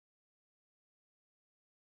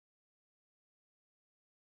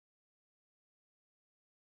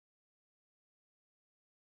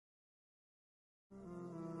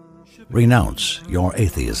Renounce Your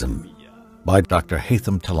Atheism by Dr.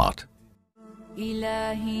 Haytham Talat.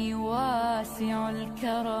 إلهي واسع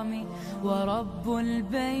الكرم ورب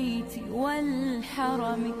البيت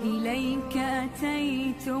والحرم إليك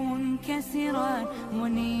أتيت منكسرا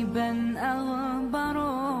منيبا أغبر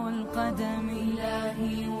القدم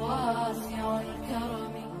إلهي واسع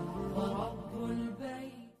الكرم ورب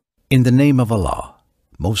البيت. In the name of Allah,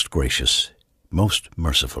 most gracious, most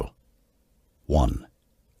merciful. 1.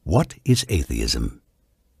 What is atheism?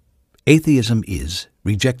 Atheism is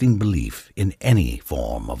rejecting belief in any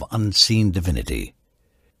form of unseen divinity.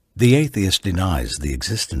 The atheist denies the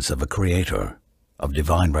existence of a creator, of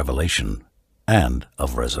divine revelation, and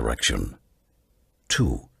of resurrection.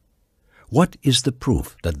 2. What is the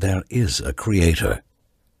proof that there is a creator?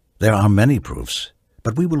 There are many proofs,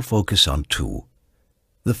 but we will focus on 2.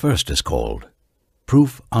 The first is called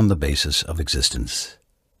Proof on the Basis of Existence,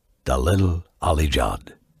 Dalil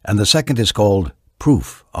al-Ijad, and the second is called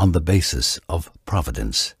Proof on the Basis of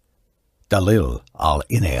Providence, Dalil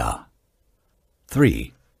al-Inaya.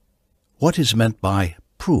 3. What is meant by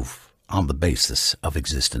proof on the basis of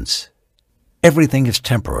existence? Everything is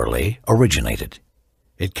temporarily originated.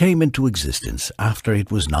 It came into existence after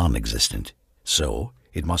it was non-existent, so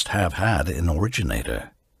it must have had an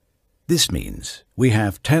originator. This means we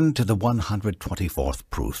have 10 to the 124th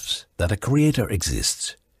proofs that a creator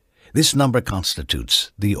exists. This number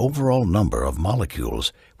constitutes the overall number of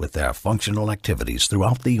molecules with their functional activities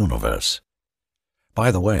throughout the universe. By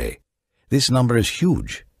the way, this number is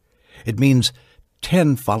huge. It means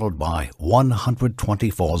 10 followed by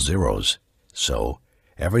 124 zeros. So,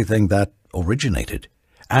 everything that originated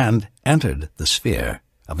and entered the sphere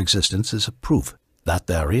of existence is a proof that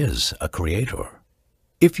there is a creator.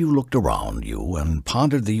 If you looked around you and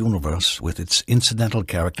pondered the universe with its incidental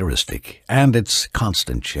characteristic and its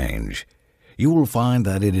constant change, you will find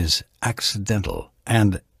that it is accidental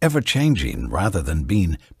and ever-changing rather than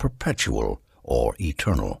being perpetual or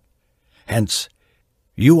eternal. Hence,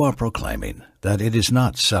 you are proclaiming that it is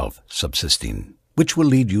not self-subsisting, which will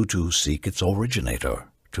lead you to seek its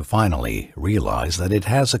originator, to finally realize that it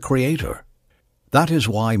has a creator. That is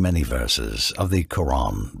why many verses of the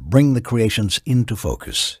Quran bring the creations into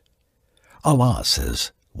focus. Allah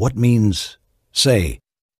says, what means, say,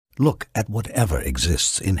 look at whatever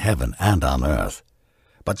exists in heaven and on earth,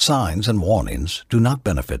 but signs and warnings do not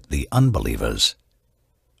benefit the unbelievers.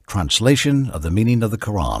 Translation of the meaning of the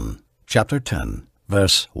Quran, chapter 10,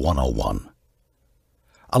 verse 101.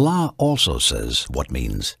 Allah also says what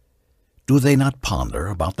means, do they not ponder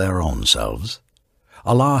about their own selves?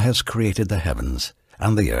 Allah has created the heavens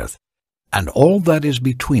and the earth, and all that is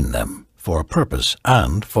between them, for a purpose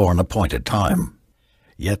and for an appointed time.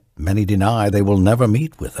 Yet many deny they will never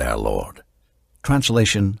meet with their Lord.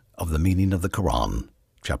 Translation of the meaning of the Quran,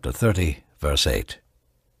 chapter 30, verse 8.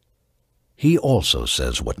 He also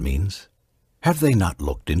says what means, have they not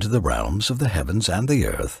looked into the realms of the heavens and the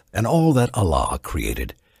earth, and all that Allah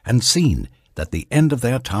created, and seen that the end of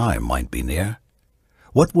their time might be near?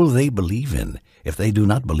 What will they believe in if they do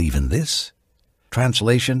not believe in this?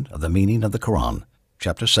 Translation of the meaning of the Quran,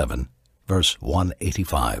 chapter 7, verse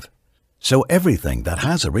 185. So everything that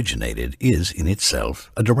has originated is in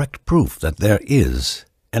itself a direct proof that there is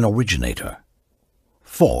an originator.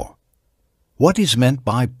 4. What is meant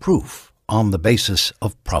by proof on the basis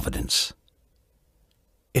of providence?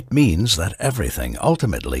 It means that everything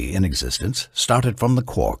ultimately in existence started from the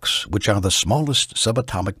quarks, which are the smallest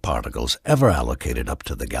subatomic particles ever allocated up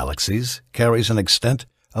to the galaxies, carries an extent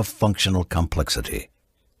of functional complexity.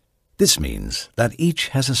 This means that each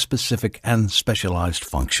has a specific and specialized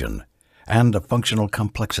function, and a functional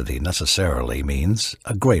complexity necessarily means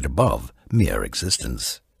a grade above mere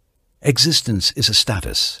existence. Existence is a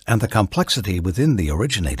status, and the complexity within the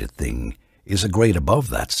originated thing is a grade above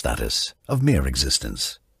that status of mere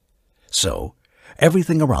existence. So,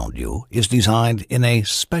 everything around you is designed in a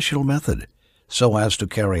special method, so as to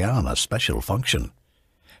carry on a special function.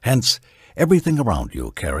 Hence, everything around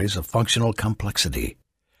you carries a functional complexity,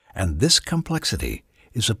 and this complexity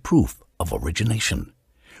is a proof of origination,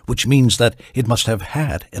 which means that it must have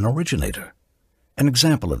had an originator. An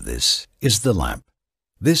example of this is the lamp.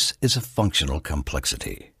 This is a functional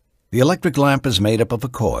complexity. The electric lamp is made up of a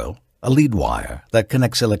coil, a lead wire that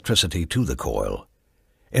connects electricity to the coil,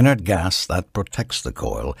 inert gas that protects the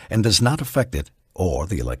coil and does not affect it or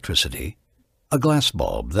the electricity, a glass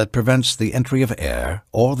bulb that prevents the entry of air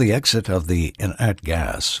or the exit of the inert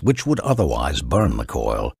gas, which would otherwise burn the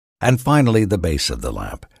coil, and finally the base of the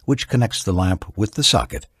lamp, which connects the lamp with the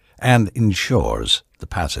socket and ensures the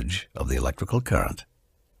passage of the electrical current.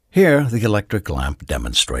 Here, the electric lamp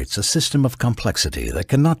demonstrates a system of complexity that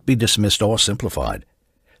cannot be dismissed or simplified,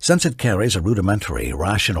 since it carries a rudimentary,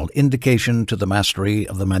 rational indication to the mastery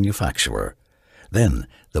of the manufacturer. Then,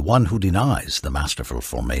 the one who denies the masterful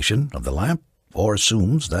formation of the lamp or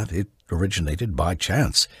assumes that it originated by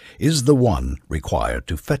chance is the one required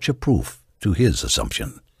to fetch a proof to his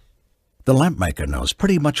assumption. The lamp maker knows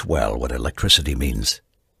pretty much well what electricity means,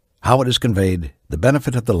 how it is conveyed, the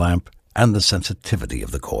benefit of the lamp, and the sensitivity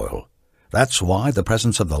of the coil. That's why the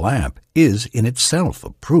presence of the lamp is in itself a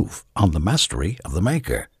proof on the mastery of the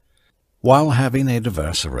maker, while having a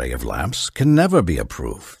diverse array of lamps can never be a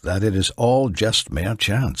proof that it is all just mere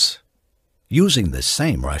chance. Using this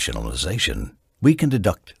same rationalization, we can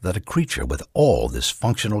deduct that a creature with all this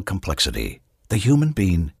functional complexity, the human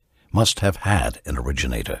being, must have had an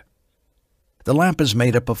originator. The lamp is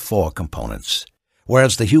made up of 4 components,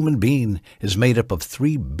 whereas the human being is made up of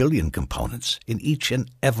 3 billion components in each and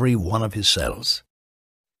every one of his cells.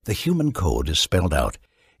 The human code is spelled out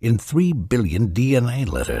in 3 billion DNA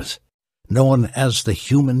letters, known as the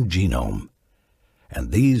human genome,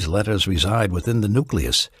 and these letters reside within the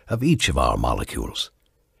nucleus of each of our molecules.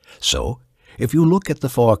 So, if you look at the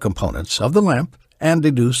 4 components of the lamp and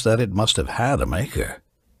deduce that it must have had a maker,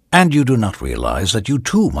 and you do not realize that you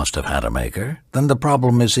too must have had a maker, then the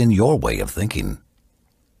problem is in your way of thinking.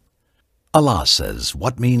 Allah says,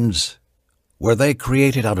 what means, were they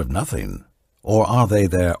created out of nothing, or are they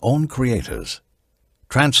their own creators?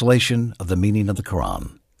 Translation of the meaning of the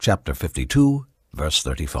Quran, chapter 52, verse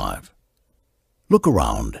 35. Look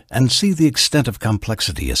around and see the extent of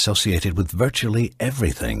complexity associated with virtually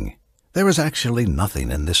everything. There is actually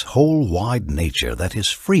nothing in this whole wide nature that is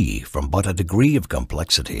free from but a degree of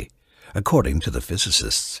complexity, according to the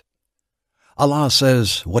physicists. Allah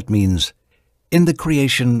says, what means, in the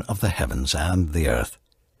creation of the heavens and the earth,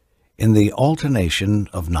 in the alternation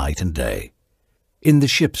of night and day, in the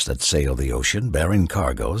ships that sail the ocean bearing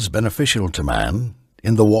cargoes beneficial to man,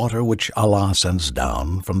 in the water which Allah sends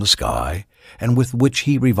down from the sky, and with which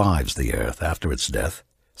He revives the earth after its death,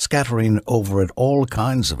 scattering over it all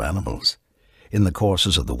kinds of animals, in the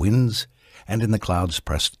courses of the winds, and in the clouds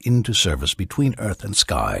pressed into service between earth and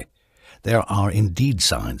sky, there are indeed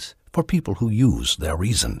signs for people who use their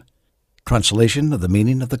reason. Translation of the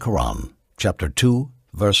meaning of the Quran, chapter 2,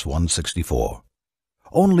 verse 164.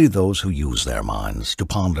 Only those who use their minds to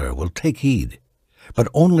ponder will take heed, but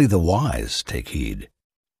only the wise take heed.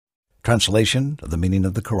 Translation of the meaning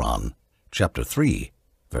of the Quran, chapter 3,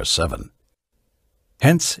 verse 7.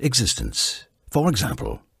 Hence existence, for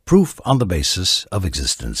example, proof on the basis of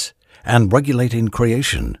existence, and regulating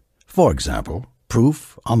creation, for example,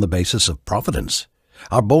 proof on the basis of providence,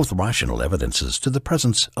 are both rational evidences to the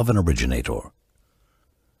presence of an originator.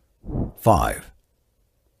 5.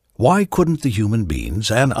 Why couldn't the human beings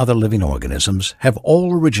and other living organisms have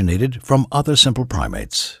all originated from other simple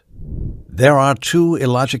primates? There are 2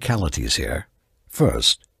 illogicalities here.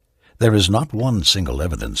 First, there is not one single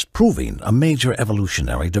evidence proving a major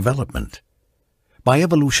evolutionary development. By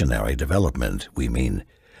evolutionary development, we mean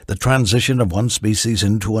the transition of one species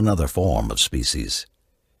into another form of species.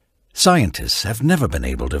 Scientists have never been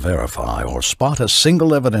able to verify or spot a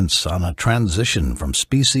single evidence on a transition from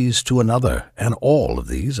species to another, and all of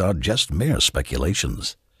these are just mere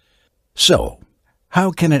speculations. So,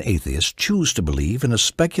 how can an atheist choose to believe in a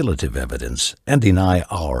speculative evidence and deny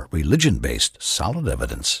our religion-based solid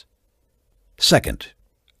evidence? Second,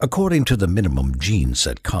 according to the minimum gene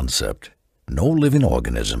set concept, no living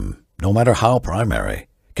organism, no matter how primary,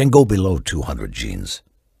 can go below 200 genes.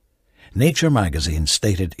 Nature magazine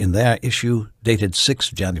stated in their issue dated 6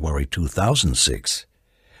 January 2006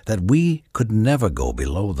 that we could never go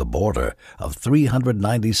below the border of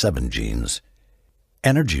 397 genes.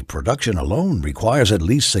 Energy production alone requires at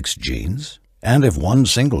least 6 genes, and if one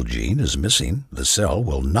single gene is missing, the cell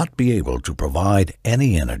will not be able to provide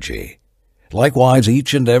any energy. Likewise,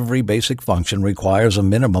 each and every basic function requires a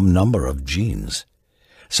minimum number of genes.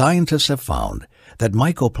 Scientists have found that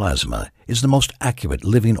mycoplasma is the most accurate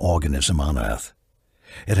living organism on Earth.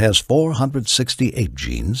 It has 468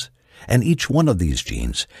 genes, and each one of these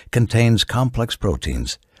genes contains complex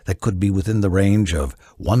proteins that could be within the range of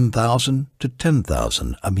 1,000 to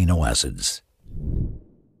 10,000 amino acids.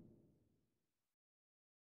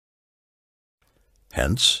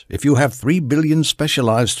 Hence, if you have 3 billion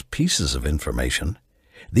specialized pieces of information,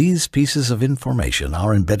 these pieces of information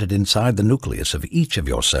are embedded inside the nucleus of each of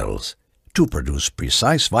your cells to produce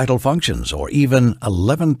precise vital functions, or even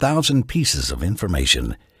 11,000 pieces of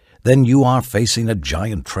information, then you are facing a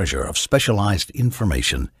giant treasure of specialized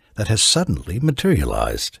information that has suddenly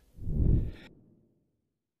materialized.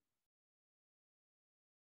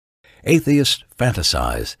 Atheists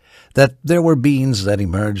fantasize that there were beings that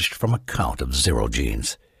emerged from a count of 0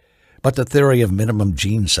 genes, but the theory of minimum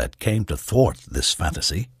gene set came to thwart this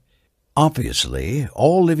fantasy. Obviously,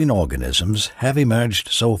 all living organisms have emerged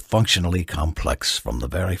so functionally complex from the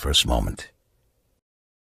very first moment.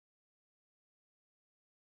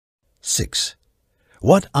 6.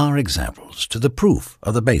 What are examples to the proof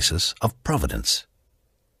of the basis of providence?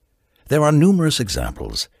 There are numerous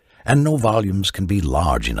examples, and no volumes can be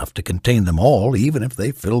large enough to contain them all, even if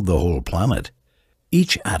they filled the whole planet.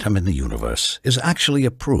 Each atom in the universe is actually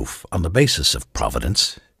a proof on the basis of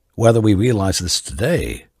providence, whether we realize this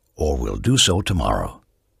today or will do so tomorrow.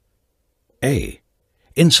 A.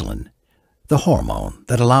 Insulin, the hormone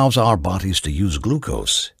that allows our bodies to use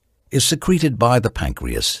glucose, is secreted by the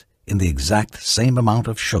pancreas in the exact same amount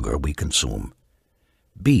of sugar we consume.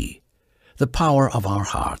 B. The power of our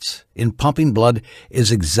hearts in pumping blood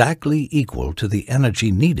is exactly equal to the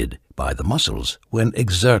energy needed by the muscles when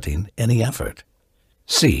exerting any effort.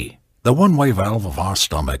 C. The one-way valve of our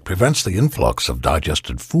stomach prevents the influx of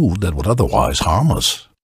digested food that would otherwise harm us.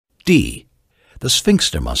 D. The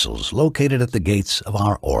sphincter muscles located at the gates of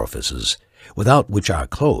our orifices, without which our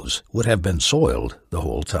clothes would have been soiled the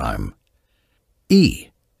whole time. E.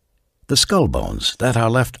 The skull bones that are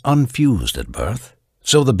left unfused at birth,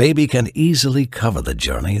 so the baby can easily cover the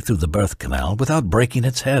journey through the birth canal without breaking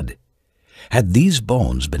its head. Had these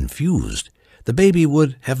bones been fused, the baby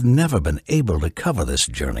would have never been able to cover this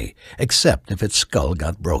journey, except if its skull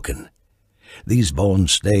got broken. These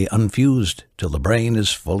bones stay unfused till the brain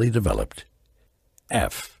is fully developed.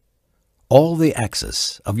 F. All the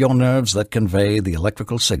axes of your nerves that convey the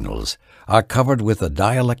electrical signals are covered with a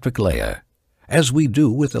dielectric layer, as we do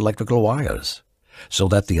with electrical wires, so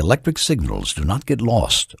that the electric signals do not get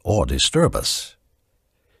lost or disturb us.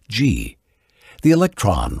 G. The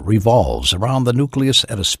electron revolves around the nucleus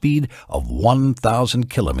at a speed of 1,000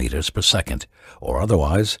 kilometers per second, or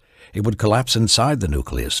otherwise it would collapse inside the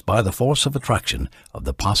nucleus by the force of attraction of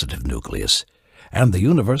the positive nucleus, and the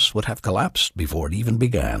universe would have collapsed before it even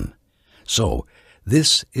began. So,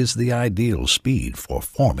 this is the ideal speed for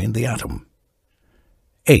forming the atom.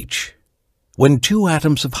 H. When 2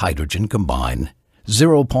 atoms of hydrogen combine,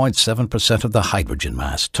 0.7% of the hydrogen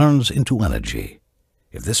mass turns into energy.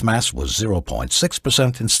 If this mass was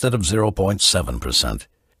 0.6% instead of 0.7%,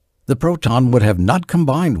 the proton would have not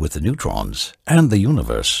combined with the neutrons, and the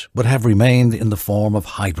universe would have remained in the form of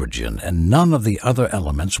hydrogen, and none of the other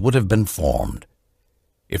elements would have been formed.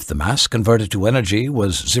 If the mass converted to energy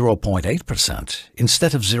was 0.8%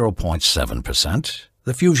 instead of 0.7%,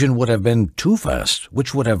 the fusion would have been too fast,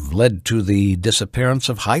 which would have led to the disappearance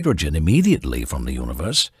of hydrogen immediately from the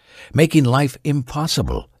universe, making life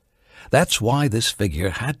impossible. That's why this figure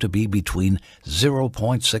had to be between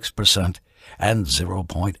 0.6% and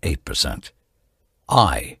 0.8%.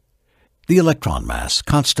 I. The electron mass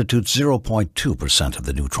constitutes 0.2% of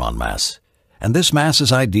the neutron mass, and this mass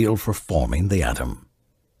is ideal for forming the atom.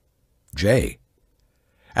 J.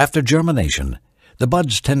 After germination, the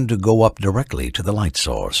buds tend to go up directly to the light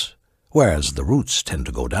source, whereas the roots tend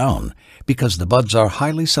to go down because the buds are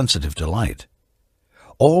highly sensitive to light.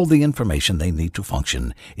 All the information they need to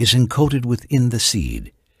function is encoded within the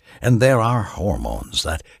seed, and there are hormones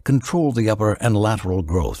that control the upper and lateral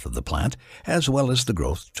growth of the plant as well as the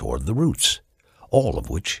growth toward the roots, all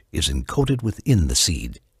of which is encoded within the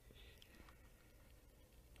seed.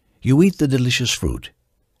 You eat the delicious fruit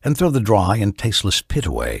and throw the dry and tasteless pit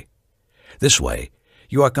away. This way,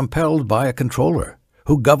 you are compelled by a controller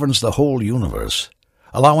who governs the whole universe,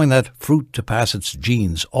 allowing that fruit to pass its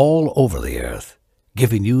genes all over the earth,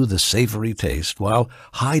 giving you the savory taste while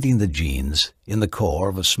hiding the genes in the core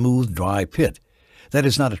of a smooth, dry pit that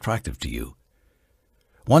is not attractive to you.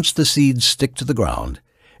 Once the seeds stick to the ground,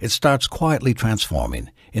 it starts quietly transforming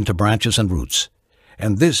into branches and roots,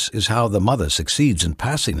 and this is how the mother succeeds in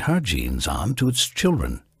passing her genes on to its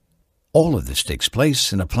children. All of this takes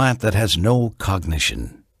place in a plant that has no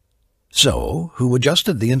cognition. So, who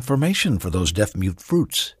adjusted the information for those deaf-mute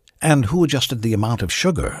fruits? And who adjusted the amount of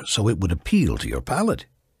sugar so it would appeal to your palate?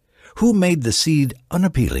 Who made the seed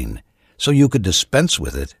unappealing so you could dispense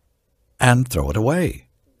with it and throw it away?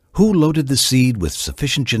 Who loaded the seed with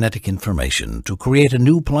sufficient genetic information to create a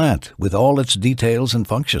new plant with all its details and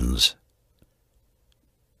functions?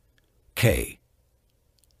 K.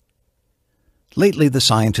 Lately, the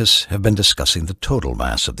scientists have been discussing the total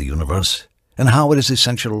mass of the universe and how it is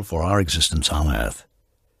essential for our existence on Earth.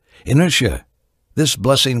 Inertia, this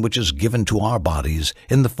blessing which is given to our bodies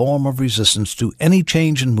in the form of resistance to any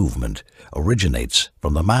change in movement, originates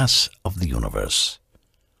from the mass of the universe.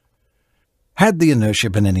 Had the inertia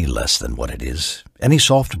been any less than what it is, any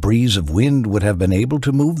soft breeze of wind would have been able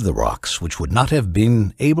to move the rocks, which would not have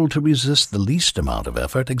been able to resist the least amount of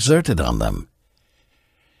effort exerted on them.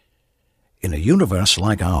 In a universe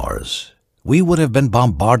like ours, we would have been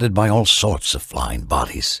bombarded by all sorts of flying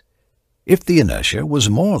bodies. If the inertia was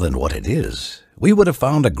more than what it is, we would have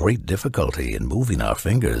found a great difficulty in moving our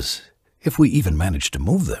fingers, if we even managed to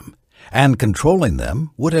move them, and controlling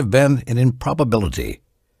them would have been an improbability.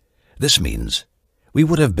 This means we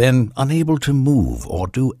would have been unable to move or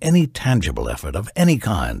do any tangible effort of any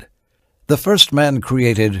kind. The first man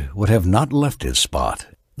created would have not left his spot.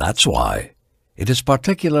 That's why it is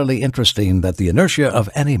particularly interesting that the inertia of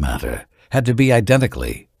any matter had to be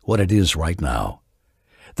identically what it is right now.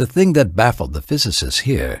 The thing that baffled the physicists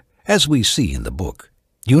here, as we see in the book,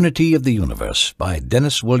 Unity of the Universe by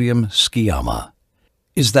Dennis William Sciama,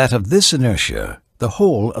 is that of this inertia, the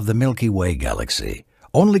whole of the Milky Way galaxy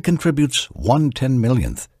only contributes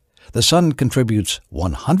 1/10,000,000th, the Sun contributes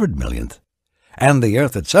 100,000,000th, and the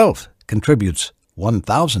Earth itself contributes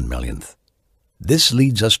 1,000,000,000th. This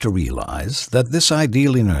leads us to realize that this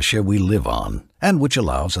ideal inertia we live on, and which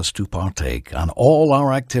allows us to partake on all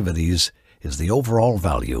our activities, is the overall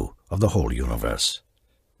value of the whole universe.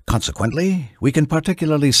 Consequently, we can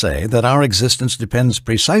particularly say that our existence depends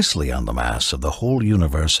precisely on the mass of the whole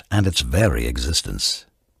universe and its very existence.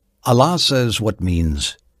 Allah says what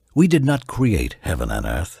means, "We did not create heaven and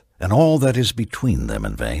earth, and all that is between them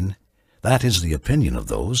in vain." That is the opinion of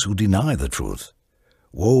those who deny the truth.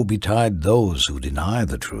 Woe betide those who deny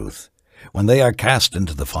the truth, when they are cast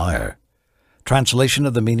into the fire. Translation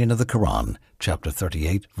of the meaning of the Quran, chapter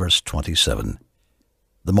 38, verse 27.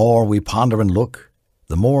 The more we ponder and look,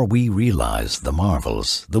 the more we realize the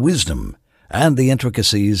marvels, the wisdom, and the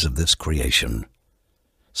intricacies of this creation.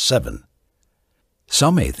 7.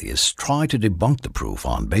 Some atheists try to debunk the proof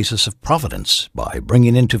on basis of providence by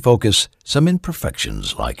bringing into focus some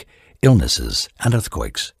imperfections like illnesses and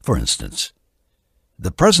earthquakes, for instance.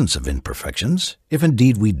 The presence of imperfections, if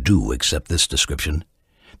indeed we do accept this description,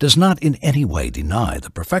 does not in any way deny the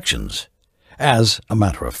perfections. As a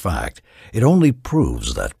matter of fact, it only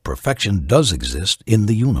proves that perfection does exist in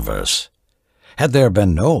the universe. Had there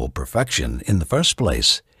been no perfection in the first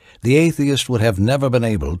place, the atheist would have never been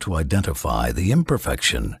able to identify the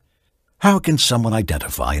imperfection. How can someone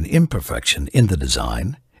identify an imperfection in the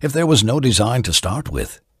design if there was no design to start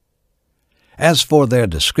with? As for their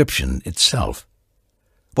description itself,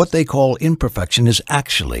 what they call imperfection is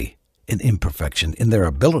actually an imperfection in their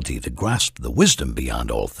ability to grasp the wisdom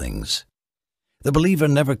beyond all things. The believer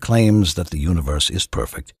never claims that the universe is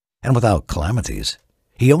perfect and without calamities.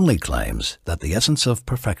 He only claims that the essence of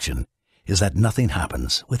perfection is that nothing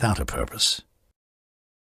happens without a purpose.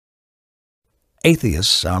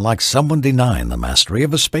 Atheists are like someone denying the mastery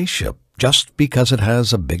of a spaceship just because it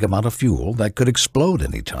has a big amount of fuel that could explode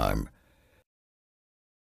any time.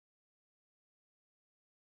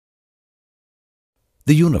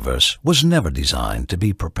 The universe was never designed to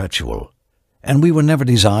be perpetual, and we were never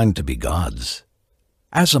designed to be gods.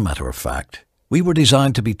 As a matter of fact, we were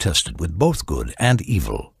designed to be tested with both good and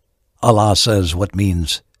evil. Allah says what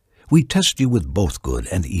means, "We test you with both good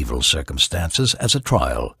and evil circumstances as a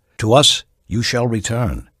trial. To us you shall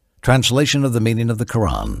return." Translation of the meaning of the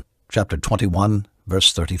Quran, chapter 21,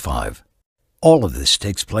 verse 35. All of this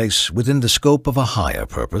takes place within the scope of a higher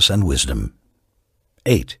purpose and wisdom.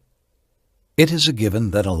 8. It is a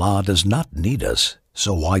given that Allah does not need us,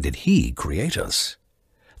 so why did He create us?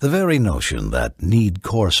 The very notion that need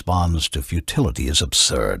corresponds to futility is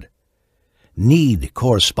absurd. Need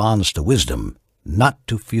corresponds to wisdom, not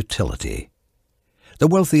to futility. The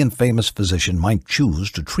wealthy and famous physician might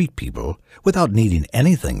choose to treat people without needing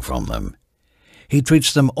anything from them. He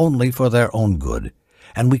treats them only for their own good,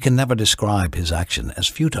 and we can never describe his action as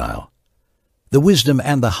futile. The wisdom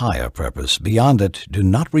and the higher purpose beyond it do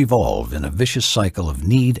not revolve in a vicious cycle of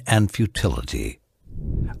need and futility.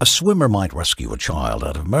 A swimmer might rescue a child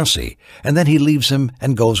out of mercy, and then he leaves him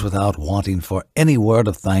and goes without wanting for any word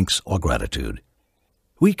of thanks or gratitude.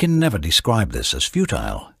 We can never describe this as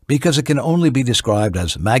futile, because it can only be described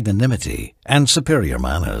as magnanimity and superior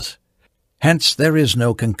manners. Hence, there is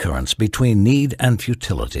no concurrence between need and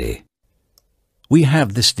futility. We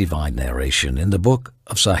have this divine narration in the book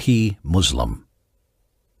of Sahih Muslim.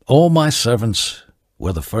 "O my servants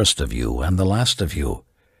were the first of you and the last of you,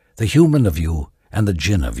 the human of you and the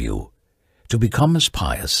jinn of you, to become as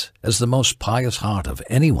pious as the most pious heart of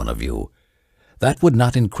any one of you. That would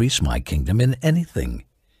not increase my kingdom in anything.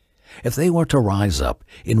 If they were to rise up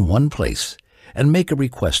in one place and make a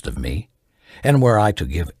request of me, and were I to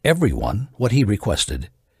give everyone what he requested,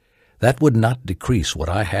 that would not decrease what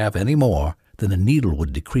I have any more than a needle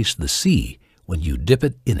would decrease the sea when you dip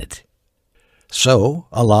it in it. So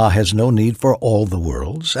Allah has no need for all the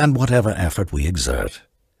worlds and whatever effort we exert,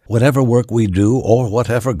 whatever work we do or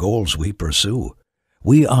whatever goals we pursue.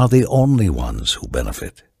 We are the only ones who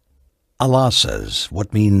benefit. Allah says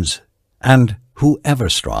what means, and whoever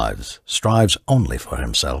strives, strives only for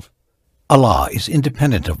himself. Allah is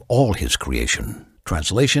independent of all His creation.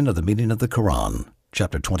 Translation of the meaning of the Quran,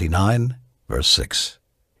 chapter 29, verse 6.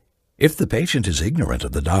 If the patient is ignorant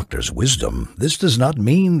of the doctor's wisdom, this does not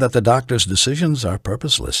mean that the doctor's decisions are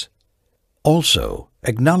purposeless. Also,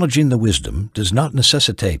 acknowledging the wisdom does not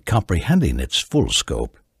necessitate comprehending its full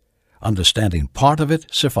scope. Understanding part of it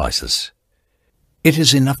suffices. It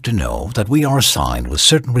is enough to know that we are assigned with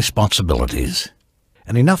certain responsibilities,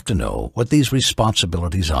 and enough to know what these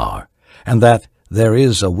responsibilities are, and that there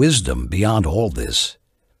is a wisdom beyond all this.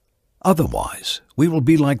 Otherwise, we will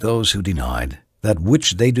be like those who denied that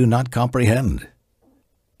which they do not comprehend.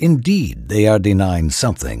 Indeed, they are denying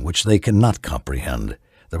something which they cannot comprehend,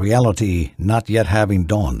 the reality not yet having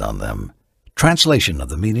dawned on them. Translation of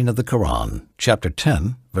the meaning of the Quran, chapter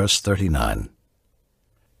 10, verse 39.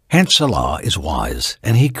 Hence Allah is wise,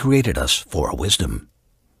 and He created us for a wisdom.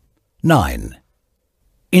 9.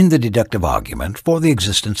 In the deductive argument for the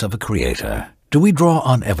existence of a creator, do we draw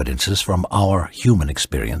on evidences from our human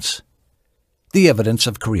experience? The evidence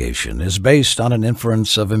of creation is based on an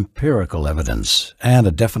inference of empirical evidence and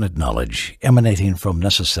a definite knowledge emanating from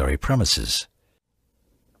necessary premises.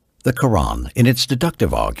 The Quran, in its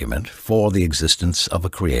deductive argument for the existence of a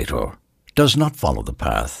creator, does not follow the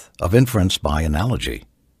path of inference by analogy.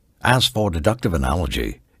 As for deductive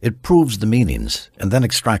analogy, it proves the meanings and then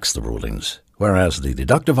extracts the rulings, whereas the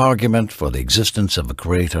deductive argument for the existence of a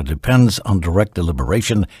creator depends on direct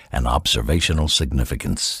deliberation and observational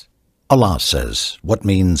significance. Allah says what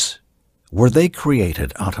means, were they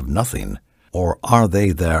created out of nothing, or are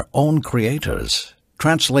they their own creators?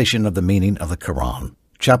 Translation of the meaning of the Quran,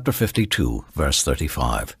 chapter 52, verse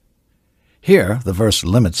 35. Here the verse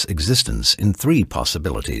limits existence in 3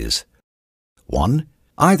 possibilities. 1.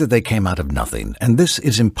 Either they came out of nothing, and this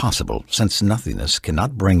is impossible, since nothingness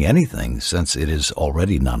cannot bring anything, since it is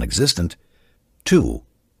already non-existent. 2.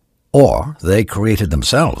 Or they created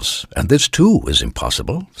themselves, and this too is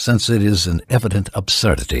impossible, since it is an evident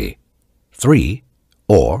absurdity. 3.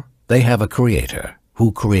 Or they have a creator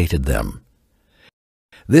who created them.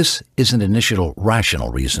 This is an initial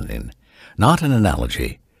rational reasoning, not an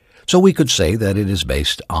analogy, so we could say that it is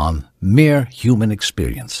based on mere human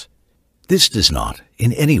experience. This does not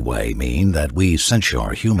in any way mean that we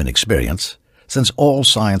censure human experience, since all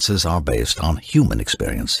sciences are based on human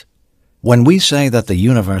experience. When we say that the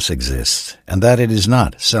universe exists and that it is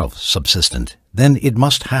not self-subsistent, then it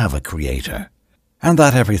must have a creator, and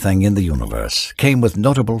that everything in the universe came with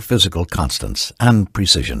notable physical constants and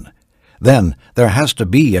precision. Then there has to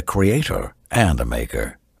be a creator and a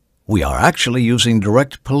maker. We are actually using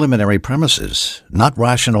direct preliminary premises, not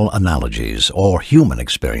rational analogies or human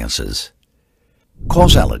experiences.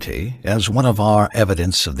 Causality, as one of our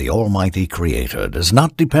evidence of the Almighty Creator, does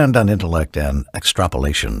not depend on intellect and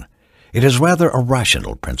extrapolation. It is rather a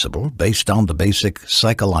rational principle based on the basic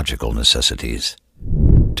psychological necessities.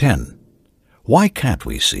 10. Why can't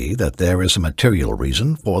we see that there is a material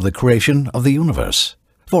reason for the creation of the universe?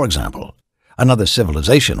 For example, another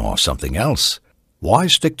civilization or something else. Why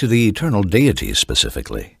stick to the eternal deity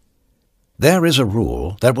specifically? There is a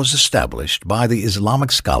rule that was established by the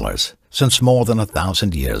Islamic scholars since more than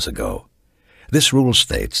 1,000 years ago. This rule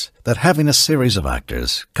states that having a series of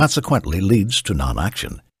actors consequently leads to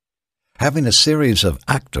non-action. Having a series of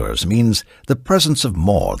actors means the presence of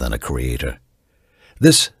more than a creator.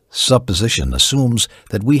 This supposition assumes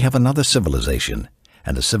that we have another civilization,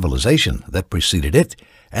 and a civilization that preceded it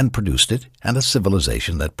and produced it, and a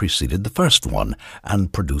civilization that preceded the first one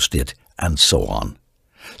and produced it, and so on.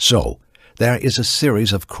 So, there is a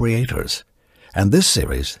series of creators, and this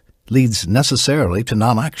series leads necessarily to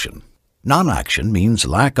non-action. Non-action means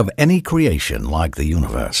lack of any creation like the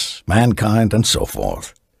universe, mankind, and so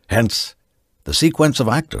forth. Hence, the sequence of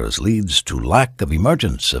actors leads to lack of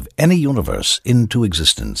emergence of any universe into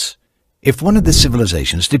existence. If one of the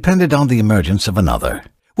civilizations depended on the emergence of another,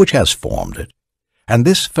 which has formed it, and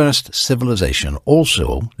this first civilization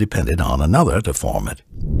also depended on another to form it,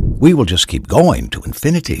 we will just keep going to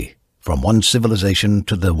infinity, from one civilization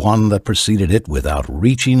to the one that preceded it without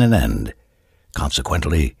reaching an end.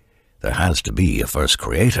 Consequently, there has to be a first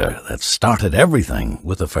creator that started everything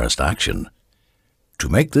with the first action. To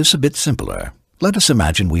make this a bit simpler, let us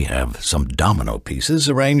imagine we have some domino pieces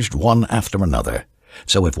arranged one after another,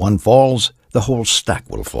 so if one falls, the whole stack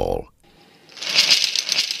will fall.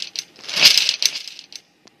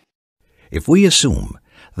 If we assume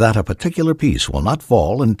that a particular piece will not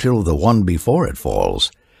fall until the one before it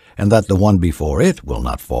falls, and that the one before it will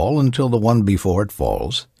not fall until the one before it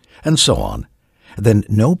falls, and so on, then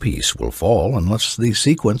no piece will fall unless the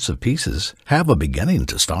sequence of pieces have a beginning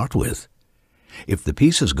to start with. If the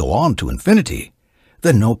pieces go on to infinity,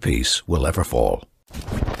 then no piece will ever fall.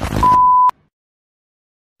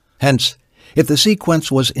 Hence, if the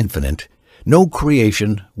sequence was infinite, no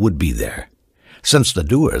creation would be there, since the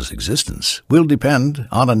doer's existence will depend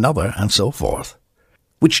on another and so forth.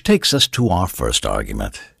 Which takes us to our first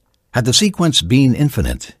argument. Had the sequence been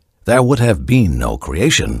infinite, there would have been no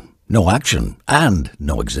creation, no action, and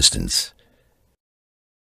no existence.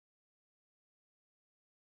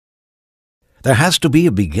 There has to be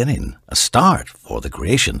a beginning, a start for the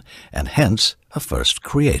creation, and hence a first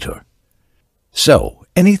creator. So,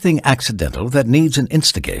 anything accidental that needs an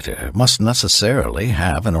instigator must necessarily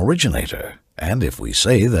have an originator, and if we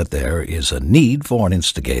say that there is a need for an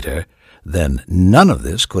instigator, then none of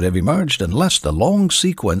this could have emerged unless the long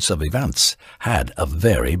sequence of events had a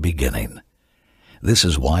very beginning. This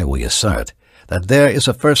is why we assert that there is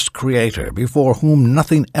a first creator before whom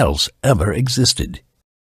nothing else ever existed.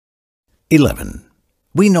 11.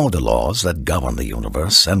 We know the laws that govern the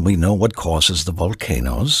universe, and we know what causes the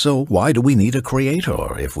volcanoes, so why do we need a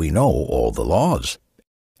creator if we know all the laws?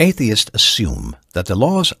 Atheists assume that the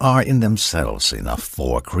laws are in themselves enough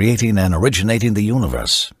for creating and originating the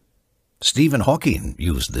universe. Stephen Hawking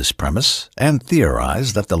used this premise and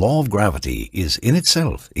theorized that the law of gravity is in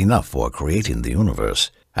itself enough for creating the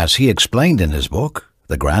universe, as he explained in his book,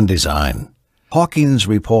 The Grand Design. Hawking's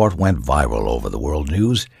report went viral over the world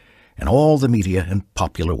news, and all the media and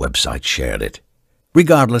popular websites shared it,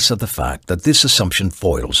 regardless of the fact that this assumption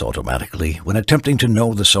foils automatically when attempting to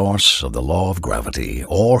know the source of the law of gravity,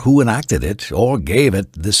 or who enacted it, or gave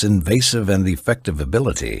it this invasive and effective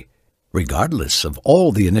ability. Regardless of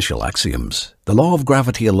all the initial axioms, the law of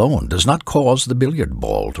gravity alone does not cause the billiard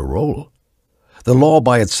ball to roll. The law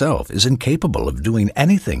by itself is incapable of doing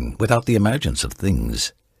anything without the emergence of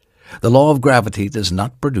things. The law of gravity does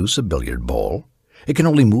not produce a billiard ball. It can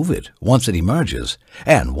only move it once it emerges,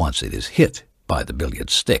 and once it is hit by the billiard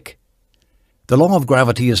stick. The law of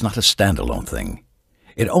gravity is not a standalone thing.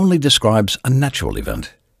 It only describes a natural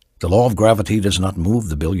event. The law of gravity does not move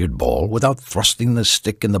the billiard ball without thrusting the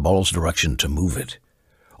stick in the ball's direction to move it.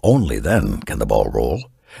 Only then can the ball roll,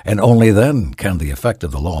 and only then can the effect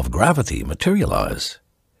of the law of gravity materialize.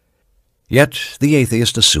 Yet the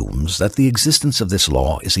atheist assumes that the existence of this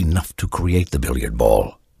law is enough to create the billiard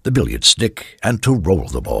ball, the billiard stick, and to roll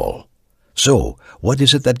the ball. So, what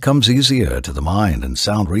is it that comes easier to the mind and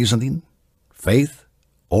sound reasoning? Faith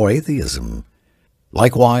or atheism?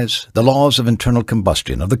 Likewise, the laws of internal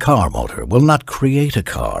combustion of the car motor will not create a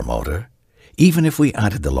car motor. Even if we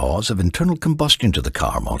added the laws of internal combustion to the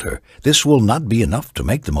car motor, this will not be enough to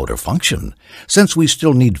make the motor function, since we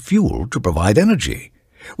still need fuel to provide energy.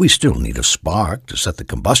 We still need a spark to set the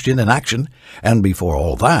combustion in action, and before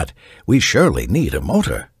all that, we surely need a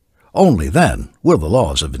motor. Only then will the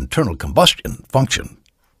laws of internal combustion function.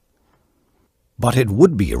 But it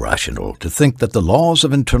would be irrational to think that the laws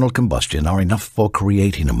of internal combustion are enough for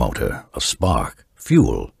creating a motor, a spark,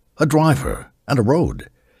 fuel, a driver, and a road.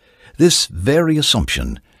 This very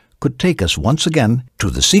assumption could take us once again to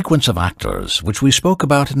the sequence of actors which we spoke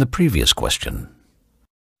about in the previous question.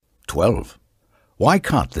 12. Why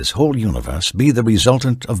can't this whole universe be the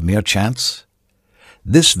resultant of mere chance?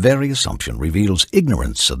 This very assumption reveals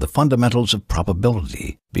ignorance of the fundamentals of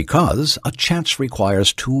probability, because a chance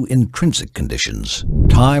requires two intrinsic conditions,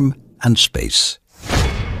 time and space.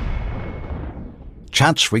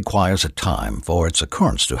 Chance requires a time for its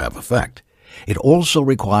occurrence to have effect. It also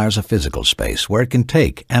requires a physical space where it can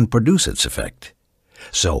take and produce its effect.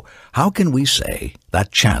 So, how can we say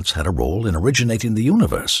that chance had a role in originating the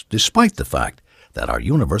universe, despite the fact that our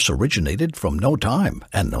universe originated from no time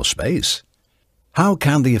and no space? How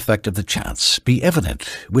can the effect of the chance be evident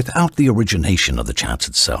without the origination of the chance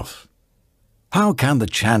itself? How can the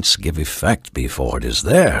chance give effect before it is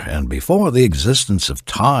there and before the existence of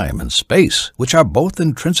time and space, which are both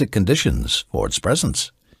intrinsic conditions for its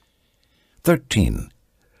presence? 13.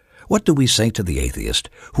 What do we say to the atheist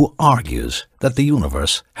who argues that the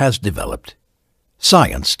universe has developed?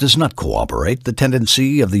 Science does not corroborate the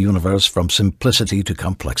tendency of the universe from simplicity to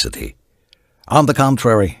complexity. On the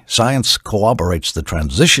contrary, science corroborates the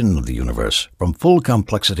transition of the universe from full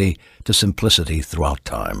complexity to simplicity throughout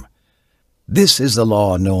time. This is the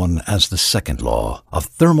law known as the second law of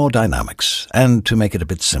thermodynamics, and to make it a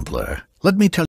bit simpler, let me tell